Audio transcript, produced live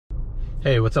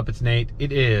Hey, what's up? It's Nate.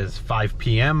 It is 5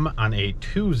 p.m. on a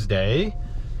Tuesday,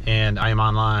 and I am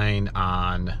online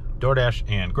on DoorDash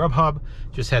and Grubhub.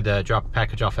 Just had to drop a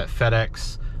package off at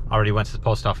FedEx. Already went to the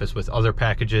post office with other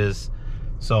packages,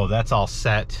 so that's all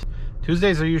set.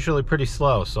 Tuesdays are usually pretty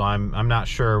slow, so I'm not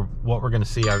sure what we're gonna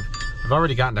see. I've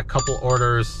already gotten a couple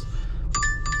orders.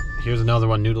 Here's another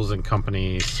one, Noodles and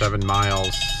Company, 7 miles.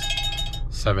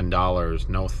 $7,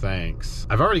 no thanks.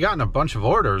 I've already gotten a bunch of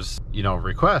orders,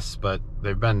 requests, but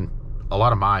they've been a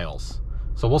lot of miles.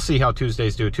 So we'll see how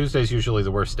Tuesdays do. Tuesday's usually the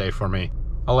worst day for me.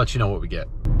 I'll let you know what we get.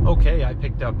 Okay, I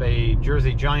picked up a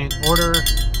Jersey Giant order.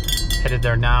 Headed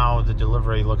there now. The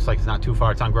delivery looks like it's not too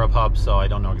far. It's on Grubhub, so I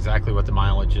don't know exactly what the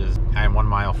mileage is. I am 1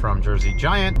 mile from Jersey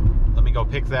Giant. Let me go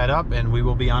pick that up and we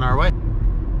will be on our way.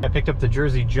 I picked up the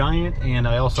Jersey Giant and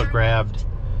I also grabbed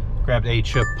a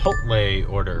Chipotle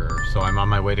order, so I'm on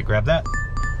my way to grab that.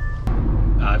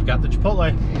 I've got the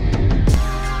Chipotle.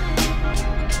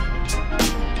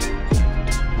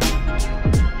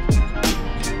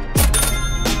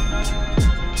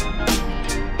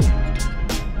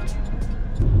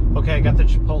 Okay, I got the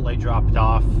Chipotle dropped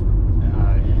off.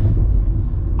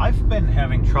 I've been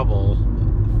having trouble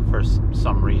for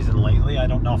some reason lately. I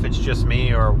don't know if it's just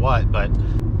me or what, but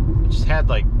I just had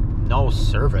like no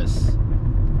service.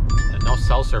 No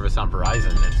cell service on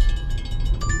Verizon.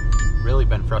 It's really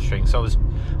been frustrating. So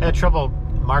I had trouble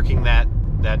marking that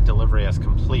delivery as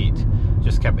complete.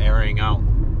 Just kept timing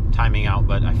out,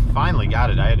 but I finally got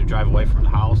it. I had to drive away from the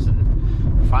house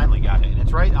and finally got it. And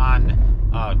it's right on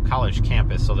college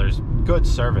campus, so there's good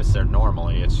service there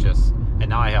normally. It's just, and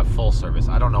now I have full service.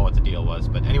 I don't know what the deal was,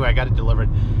 but anyway, I got it delivered.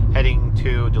 Heading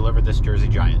to deliver this Jersey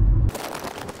Giant.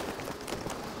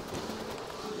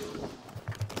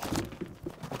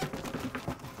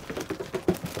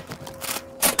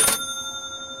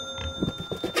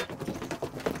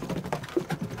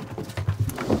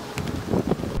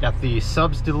 Got the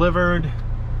subs delivered.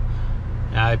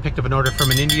 I picked up an order from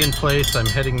an Indian place. I'm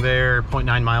heading there,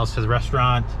 0.9 miles to the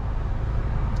restaurant.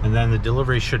 And then the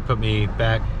delivery should put me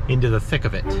back into the thick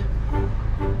of it.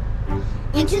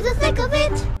 Into the thick of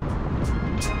it!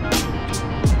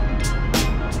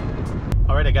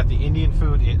 Alright, I got the Indian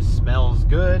food. It smells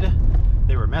good.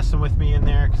 They were messing with me in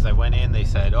there because I went in. They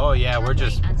said, oh yeah, we're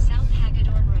just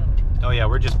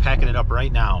packing it up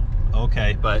right now.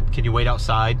 Okay, but can you wait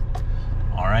outside?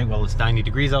 All right, well, it's 90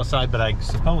 degrees outside, but I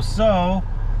suppose so.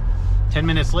 10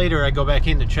 minutes later, I go back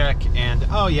in to check, and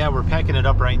oh yeah, we're packing it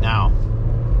up right now.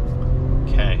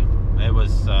 Okay, it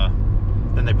was,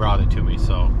 then they brought it to me,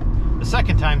 so. The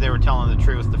second time they were telling the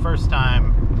truth. The first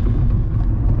time,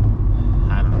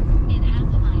 I don't know. In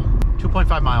half a mile.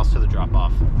 2.5 miles to the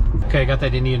drop-off. Okay, I got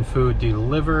that Indian food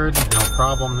delivered, no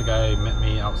problem. The guy met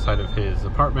me outside of his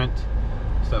apartment,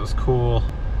 so that was cool.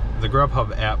 The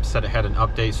Grubhub app said it had an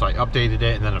update, so I updated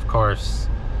it, and then of course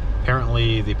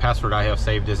apparently the password I have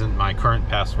saved isn't my current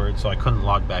password, so I couldn't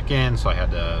log back in, so I had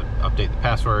to update the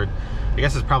password. I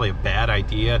guess it's probably a bad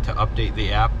idea to update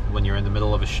the app when you're in the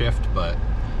middle of a shift, but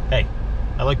hey,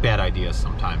 I like bad ideas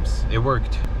sometimes. It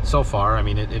worked so far. I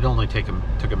mean, it only took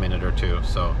a minute or two.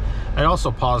 So I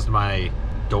also paused my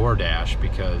DoorDash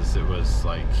because it was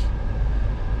like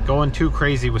going too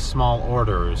crazy with small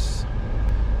orders.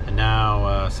 And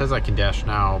now says I can dash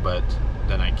now, but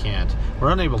then I can't.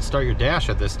 We're unable to start your dash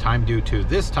at this time due to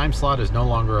this time slot is no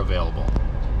longer available.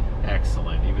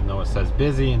 Excellent, even though it says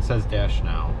busy and says dash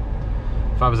now.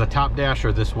 If I was a top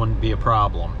dasher, this wouldn't be a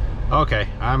problem. Okay,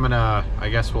 I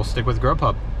guess we'll stick with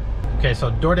Grubhub. Okay,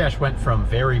 so DoorDash went from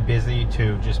very busy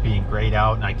to just being grayed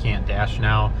out and I can't dash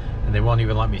now. And they won't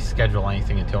even let me schedule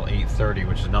anything until 8:30,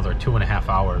 which is another 2.5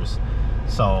 hours.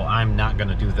 So I'm not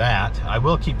gonna do that. I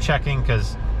will keep checking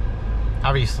because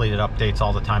obviously it updates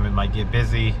all the time. It might get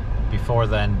busy before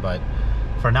then, but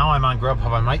for now I'm on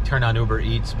Grubhub. I might turn on Uber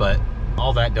Eats, but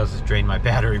all that does is drain my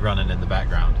battery running in the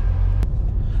background.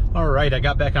 All right, I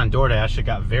got back on DoorDash. It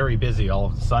got very busy all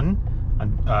of a sudden.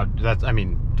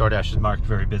 DoorDash is marked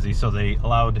very busy, so they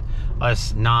allowed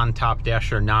us non-top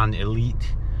dasher,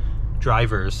 non-elite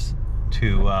drivers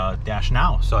to dash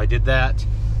now. So I did that.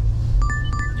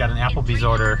 Got an Applebee's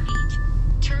order.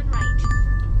 Turn right.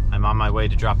 I'm on my way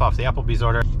to drop off the Applebee's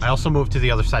order. I also moved to the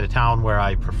other side of town where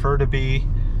I prefer to be,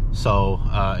 so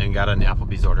and got an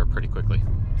Applebee's order pretty quickly.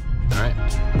 All right.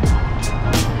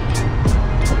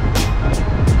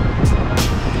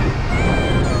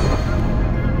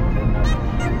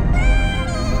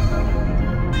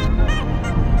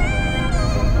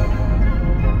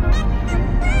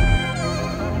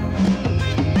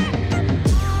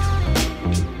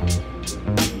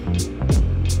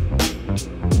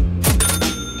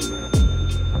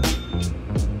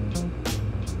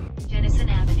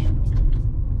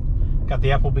 Got the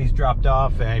Applebee's dropped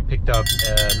off, and I picked up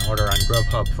an order on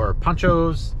Grubhub for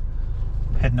ponchos.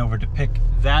 Heading over to pick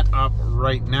that up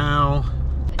right now.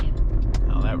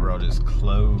 Oh, that road is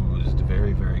closed.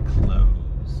 Very, very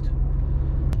closed.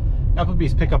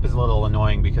 Applebee's pickup is a little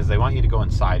annoying because they want you to go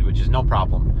inside, which is no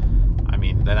problem. I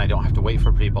mean, then I don't have to wait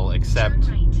for people, except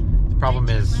the problem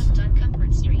is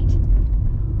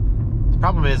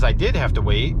I did have to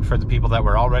wait for the people that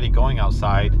were already going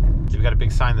outside. They've got a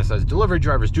big sign that says, "Delivery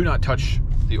drivers do not touch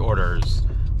the orders."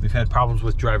 We've had problems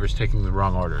with drivers taking the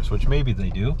wrong orders, which maybe they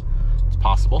do. It's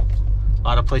possible. A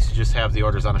lot of places just have the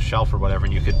orders on a shelf or whatever,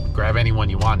 and you could grab any one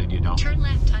you wanted, you know. Turn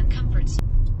left on Comfort Street.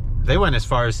 They went as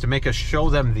far as to make us show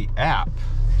them the app,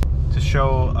 to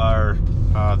show our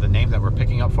the name that we're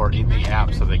picking up for in the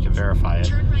app so they can verify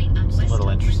it. It's a little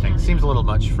interesting. Seems a little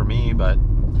much for me, but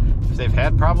if they've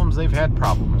had problems, they've had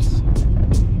problems.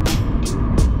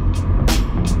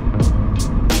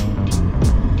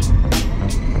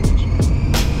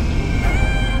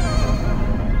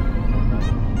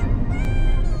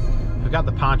 I've got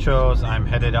the ponchos. I'm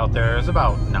headed out there. It's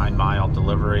about 9-mile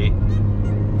delivery.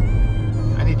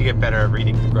 I need to get better at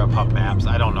reading the Grubhub maps.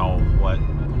 I don't know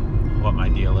what my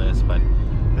deal is, but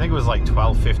I think it was like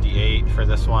 $12.58 for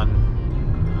this one.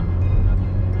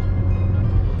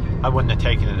 I wouldn't have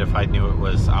taken it if I knew it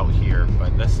was out here,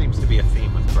 but this seems to be a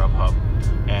theme with Grubhub,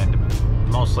 and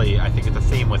mostly I think it's a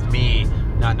theme with me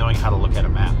not knowing how to look at a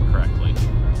map correctly.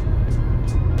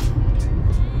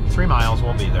 3 miles,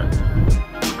 we'll be there.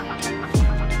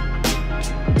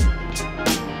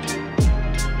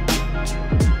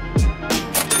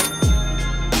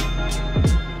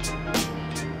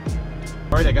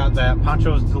 Alright, I got that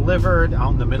ponchos delivered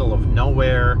out in the middle of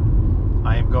nowhere.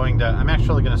 I'm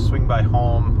actually going to swing by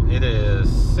home. It is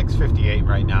 6:58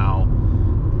 right now.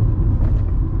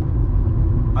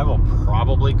 I will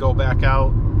probably go back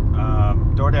out.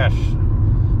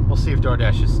 DoorDash, we'll see if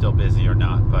DoorDash is still busy or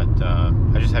not, but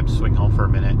I just have to swing home for a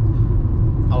minute.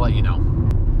 I'll let you know.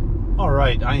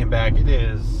 Alright, I am back. It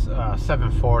is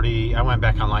 7:40. I went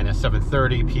back online at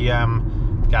 7:30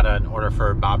 p.m. Got an order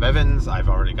for Bob Evans. I've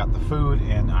already got the food,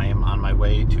 and I am on my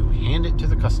way to hand it to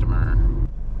the customer.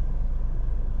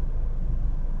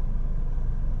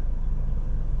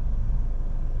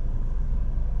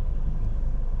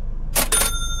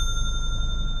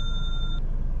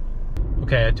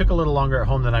 Okay, I took a little longer at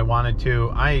home than I wanted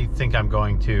to. I think I'm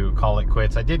going to call it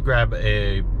quits. I did grab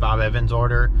a Bob Evans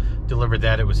order, delivered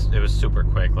that. It was super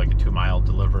quick, like a 2-mile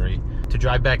delivery. To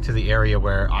drive back to the area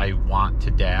where I want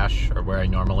to dash, or where I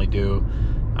normally do,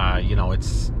 you know,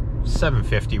 it's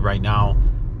 7:50 right now.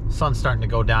 Sun's starting to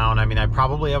go down. I mean, I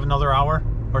probably have another hour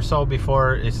or so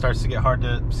before it starts to get hard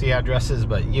to see addresses,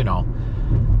 but you know,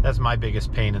 that's my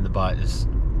biggest pain in the butt is,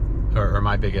 or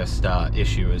my biggest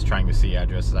issue is trying to see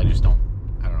addresses. I just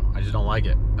don't like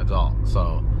it, that's all.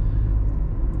 So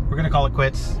we're gonna call it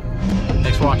quits.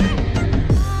 Thanks for watching.